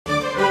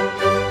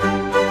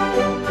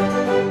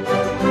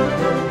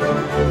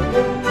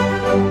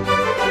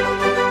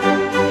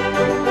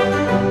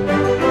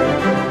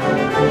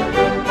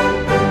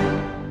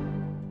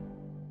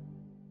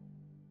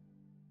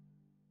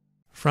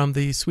From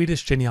the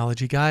Swedish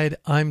Genealogy Guide,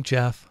 I'm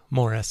Jeff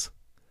Morris.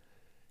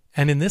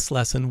 And in this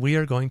lesson, we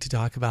are going to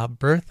talk about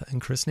birth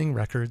and christening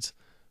records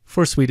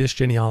for Swedish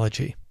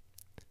genealogy.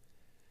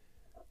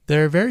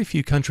 There are very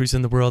few countries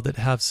in the world that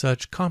have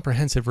such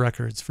comprehensive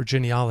records for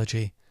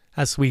genealogy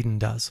as Sweden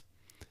does.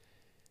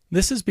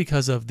 This is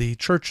because of the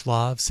Church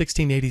Law of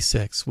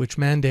 1686, which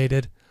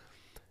mandated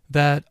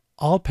that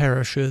all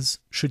parishes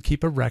should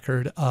keep a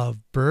record of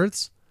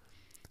births,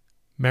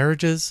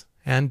 marriages,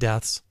 and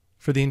deaths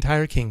for the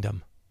entire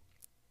kingdom.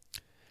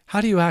 How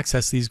do you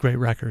access these great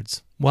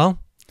records? Well,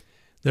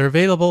 they're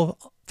available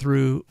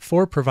through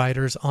 4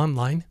 providers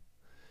online.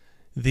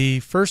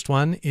 The first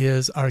one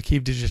is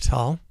Archiv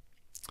Digital.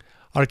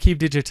 Archiv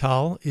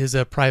Digital is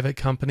a private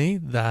company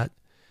that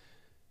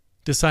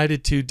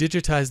decided to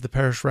digitize the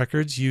parish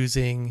records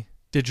using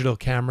digital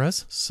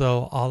cameras,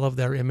 so all of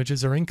their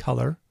images are in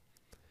color.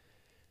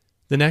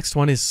 The next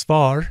one is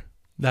SVAR.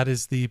 That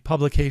is the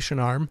publication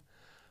arm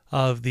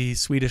of the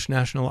Swedish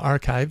National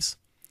Archives,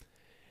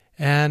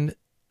 and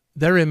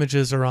their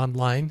images are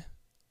online.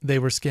 They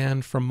were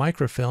scanned from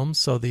microfilm,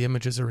 so the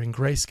images are in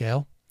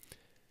grayscale.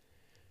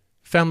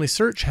 Family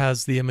Search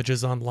has the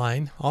images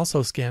online,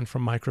 also scanned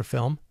from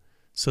microfilm,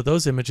 so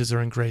those images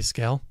are in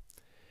grayscale.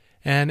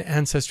 And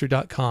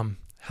Ancestry.com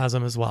has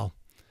them as well,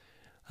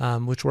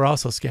 which were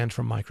also scanned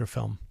from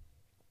microfilm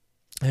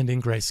and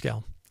in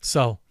grayscale.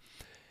 So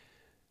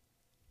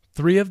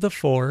 3 of the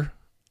 4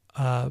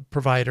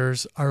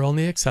 providers are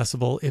only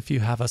accessible if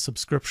you have a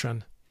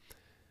subscription.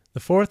 The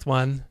 4th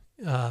one,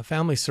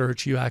 Family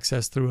Search, you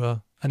access through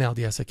an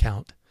LDS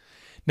account.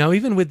 Now,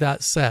 even with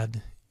that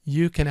said,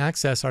 you can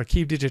access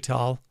Archiv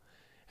Digital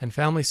and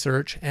Family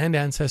Search and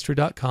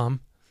Ancestry.com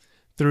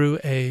through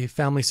a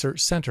Family Search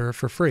center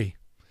for free.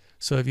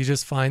 So if you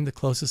just find the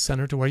closest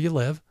center to where you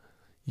live,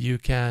 you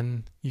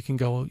can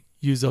go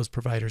use those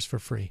providers for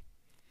free.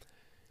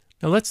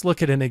 Now let's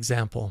look at an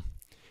example.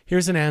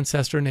 Here's an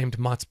ancestor named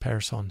Mats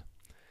Persson.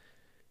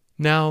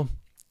 Now,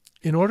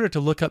 in order to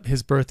look up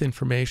his birth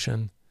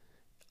information,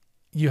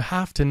 you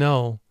have to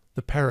know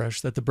the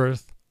parish that the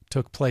birth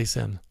took place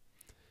in.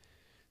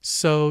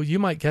 So you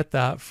might get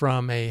that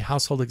from a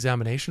household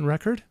examination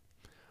record,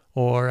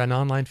 or an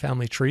online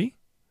family tree,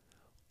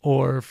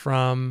 or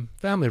from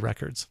family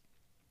records.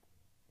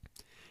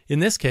 In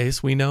this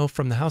case, we know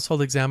from the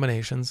household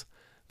examinations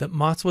that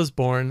Mats was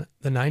born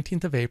the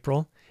 19th of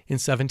April in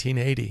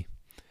 1780.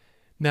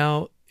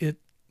 Now,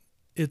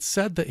 it's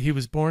said that he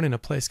was born in a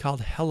place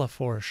called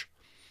Hällefors.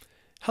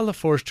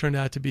 Hällefors turned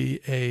out to be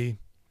a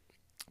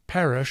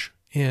parish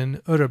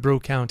in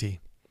Örebro County.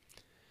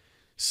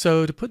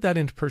 So to put that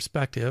into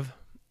perspective,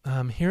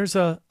 here's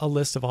a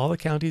list of all the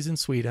counties in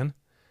Sweden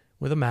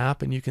with a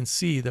map, and you can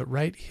see that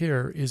right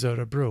here is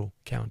Örebro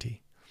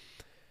County.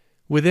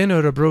 Within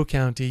Örebro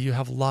County, you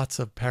have lots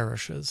of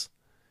parishes,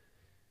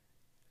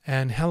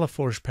 and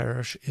Hällefors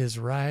Parish is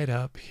right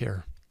up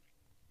here.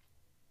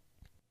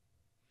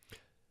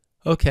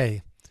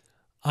 Okay,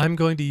 I'm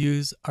going to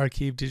use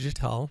Archiv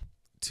Digital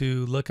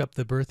to look up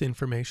the birth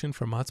information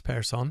for Mats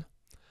Persson.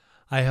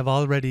 I have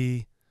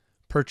already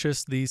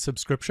purchased the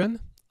subscription.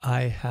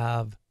 I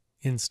have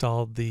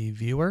installed the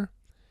viewer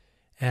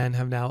and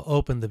have now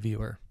opened the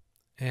viewer.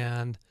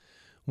 And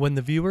when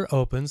the viewer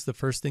opens, the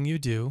first thing you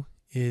do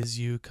is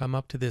you come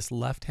up to this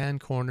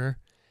left-hand corner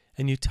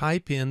and you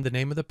type in the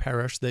name of the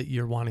parish that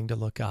you're wanting to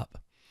look up.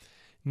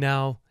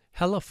 Now,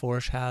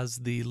 Hällefors has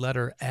the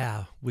letter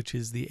A, which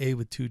is the A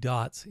with 2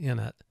 dots in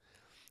it.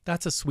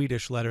 That's a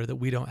Swedish letter that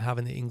we don't have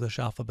in the English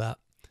alphabet.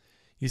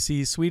 You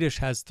see, Swedish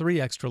has 3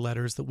 extra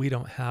letters that we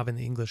don't have in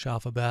the English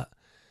alphabet.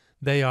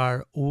 They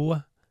are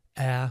O,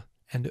 A,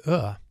 and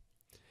Ö.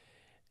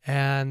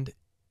 And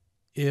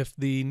if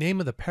the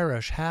name of the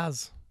parish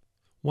has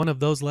one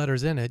of those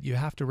letters in it, you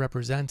have to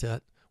represent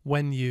it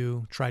when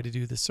you try to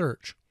do the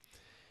search.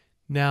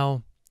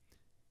 Now,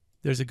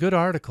 there's a good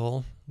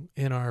article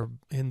in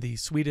the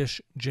Swedish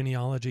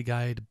Genealogy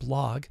Guide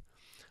blog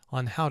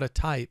on how to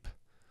type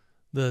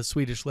the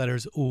Swedish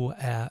letters O,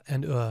 A,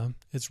 and Ö.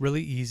 It's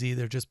really easy.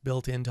 They're just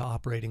built into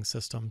operating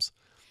systems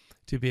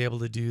to be able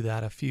to do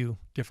that a few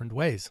different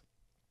ways.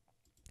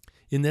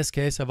 In this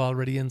case, I've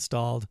already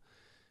installed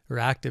or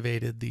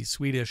activated the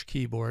Swedish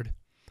keyboard.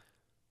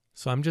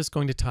 So I'm just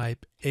going to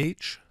type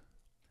H,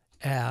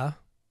 A,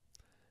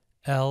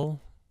 L,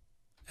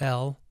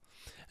 L.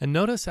 And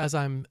notice as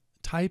I'm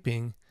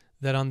typing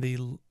that on the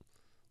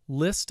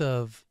list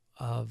of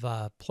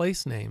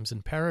place names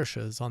and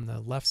parishes on the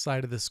left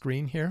side of the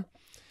screen here,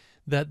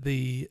 that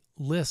the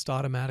list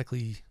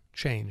automatically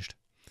changed.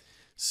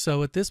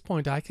 So at this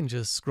point, I can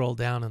just scroll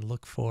down and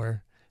look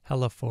for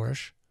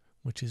Hällefors,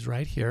 which is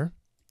right here.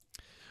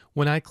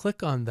 When I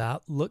click on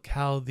that, look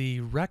how the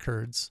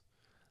records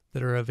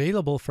that are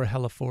available for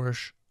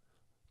Hällefors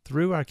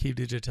through Archiv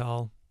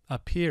Digital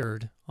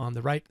appeared on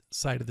the right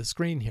side of the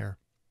screen here.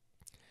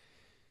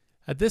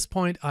 At this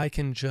point, I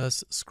can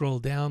just scroll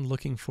down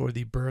looking for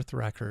the birth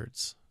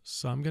records.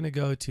 So I'm going to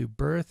go to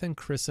birth and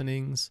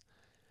christenings,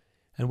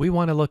 and we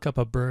want to look up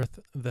a birth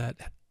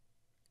that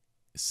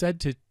said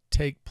to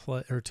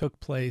took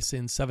place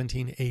in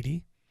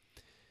 1780.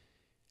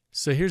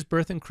 So here's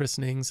birth and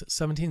christenings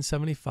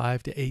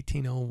 1775 to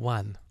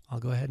 1801. I'll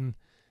go ahead and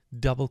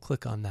double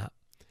click on that.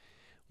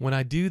 When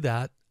I do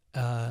that,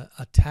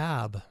 a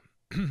tab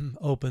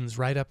opens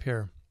right up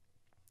here.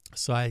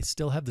 So I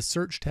still have the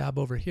search tab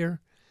over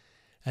here,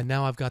 and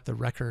now I've got the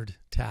record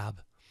tab.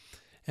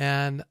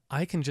 And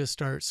I can just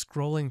start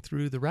scrolling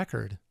through the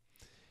record.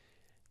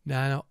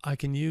 Now I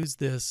can use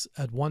this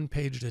at 1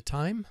 page at a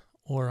time,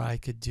 or I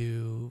could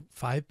do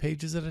 5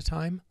 pages at a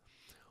time,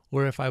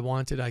 or if I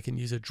wanted, I can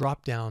use a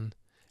drop down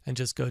and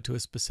just go to a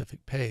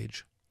specific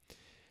page.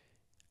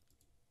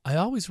 I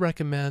always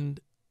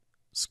recommend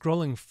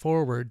scrolling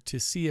forward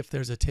to see if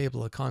there's a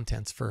table of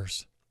contents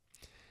first.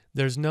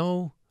 There's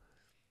no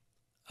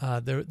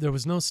there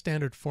was no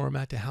standard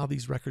format to how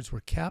these records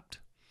were kept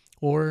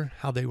or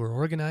how they were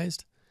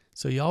organized,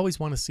 so you always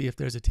want to see if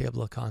there's a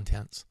table of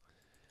contents.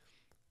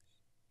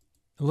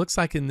 It looks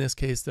like in this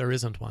case there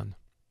isn't one.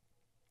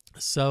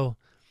 So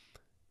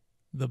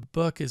the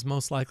book is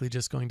most likely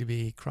just going to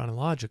be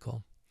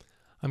chronological.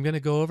 I'm going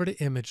to go over to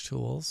Image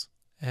Tools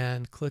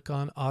and click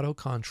on Auto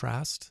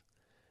Contrast,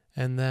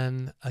 and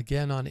then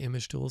again on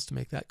Image Tools to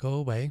make that go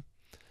away.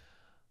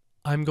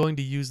 I'm going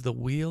to use the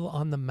wheel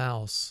on the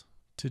mouse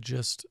to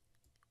just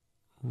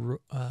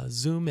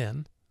zoom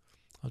in.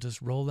 I'll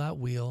just roll that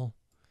wheel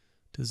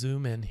to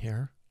zoom in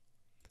here.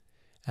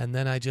 And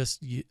then I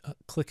just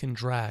click and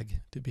drag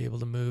to be able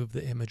to move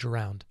the image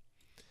around.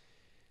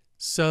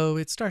 So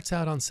it starts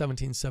out on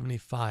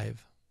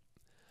 1775.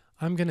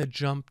 I'm going to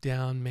jump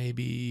down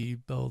maybe,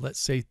 let's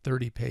say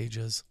 30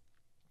 pages.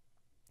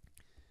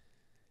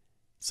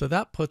 So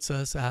that puts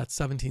us at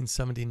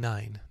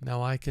 1779.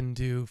 Now I can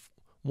do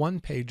 1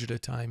 page at a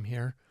time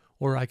here,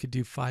 or I could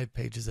do 5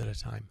 pages at a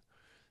time.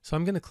 So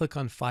I'm going to click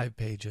on 5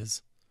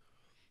 pages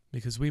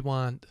because we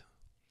want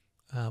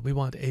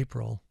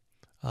April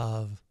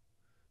of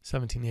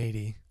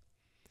 1780.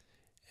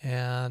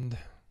 And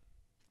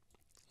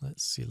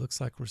let's see,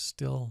 looks like we're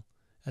still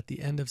at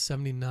the end of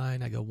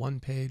 79. I go 1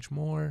 page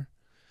more.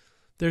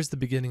 There's the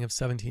beginning of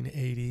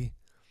 1780.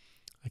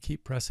 I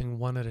keep pressing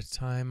 1 at a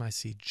time. I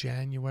see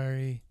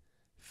January,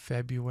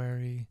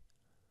 February.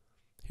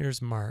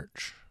 Here's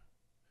March.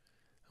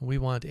 We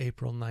want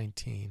April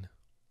 19.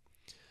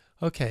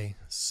 Okay,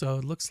 so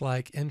it looks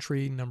like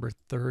entry number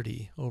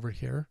 30 over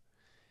here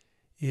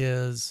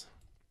is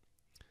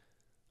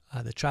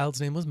the child's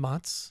name was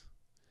Mats.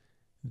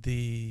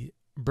 The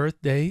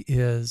birthday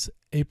is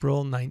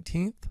April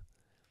 19th.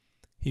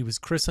 He was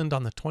christened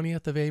on the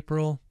 20th of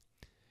April.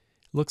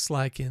 Looks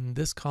like in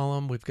this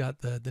column we've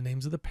got the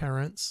names of the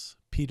parents.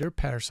 Peter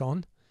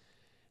Persson,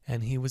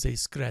 and he was a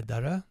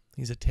skräddare.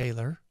 He's a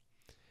tailor.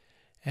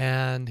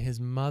 And his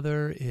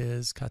mother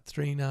is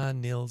Katrina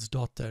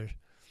Nilsdotter.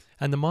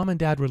 And the mom and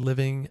dad were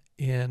living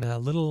in a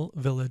little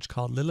village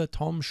called Lilla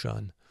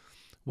Tomsjön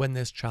when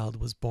this child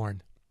was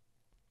born.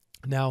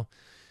 Now,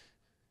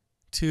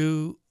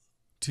 to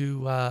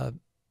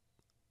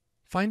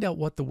find out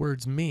what the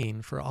words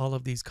mean for all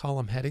of these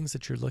column headings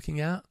that you're looking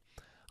at,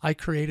 I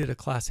created a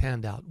class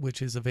handout,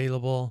 which is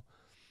available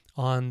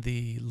on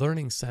the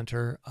Learning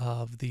Center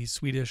of the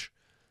Swedish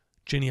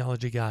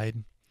Genealogy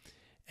Guide.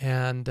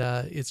 And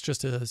it's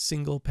just a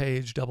single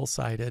page,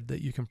 double-sided,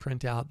 that you can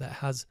print out that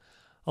has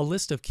a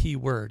list of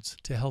keywords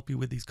to help you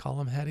with these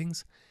column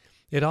headings.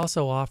 It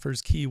also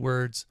offers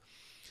keywords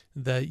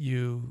that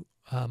you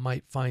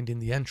might find in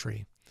the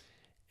entry.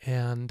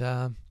 And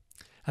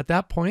at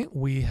that point,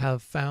 we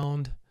have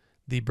found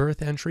the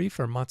birth entry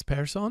for Mats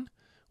Persson.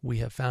 We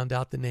have found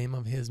out the name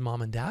of his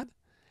mom and dad.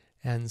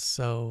 And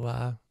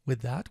so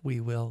with that,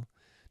 we will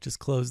just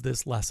close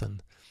this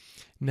lesson.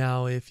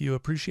 Now, if you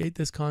appreciate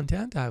this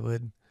content, I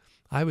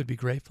would be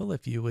grateful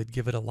if you would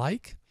give it a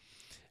like,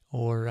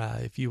 or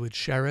if you would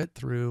share it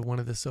through one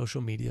of the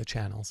social media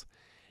channels.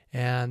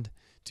 And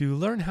to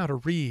learn how to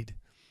read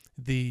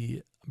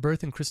the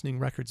birth and christening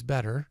records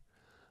better,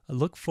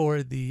 look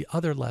for the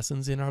other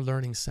lessons in our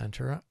Learning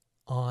Center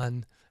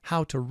on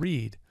how to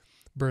read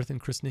birth and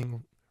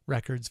christening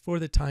records for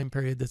the time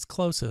period that's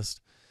closest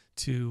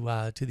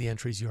to the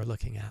entries you're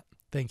looking at.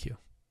 Thank you.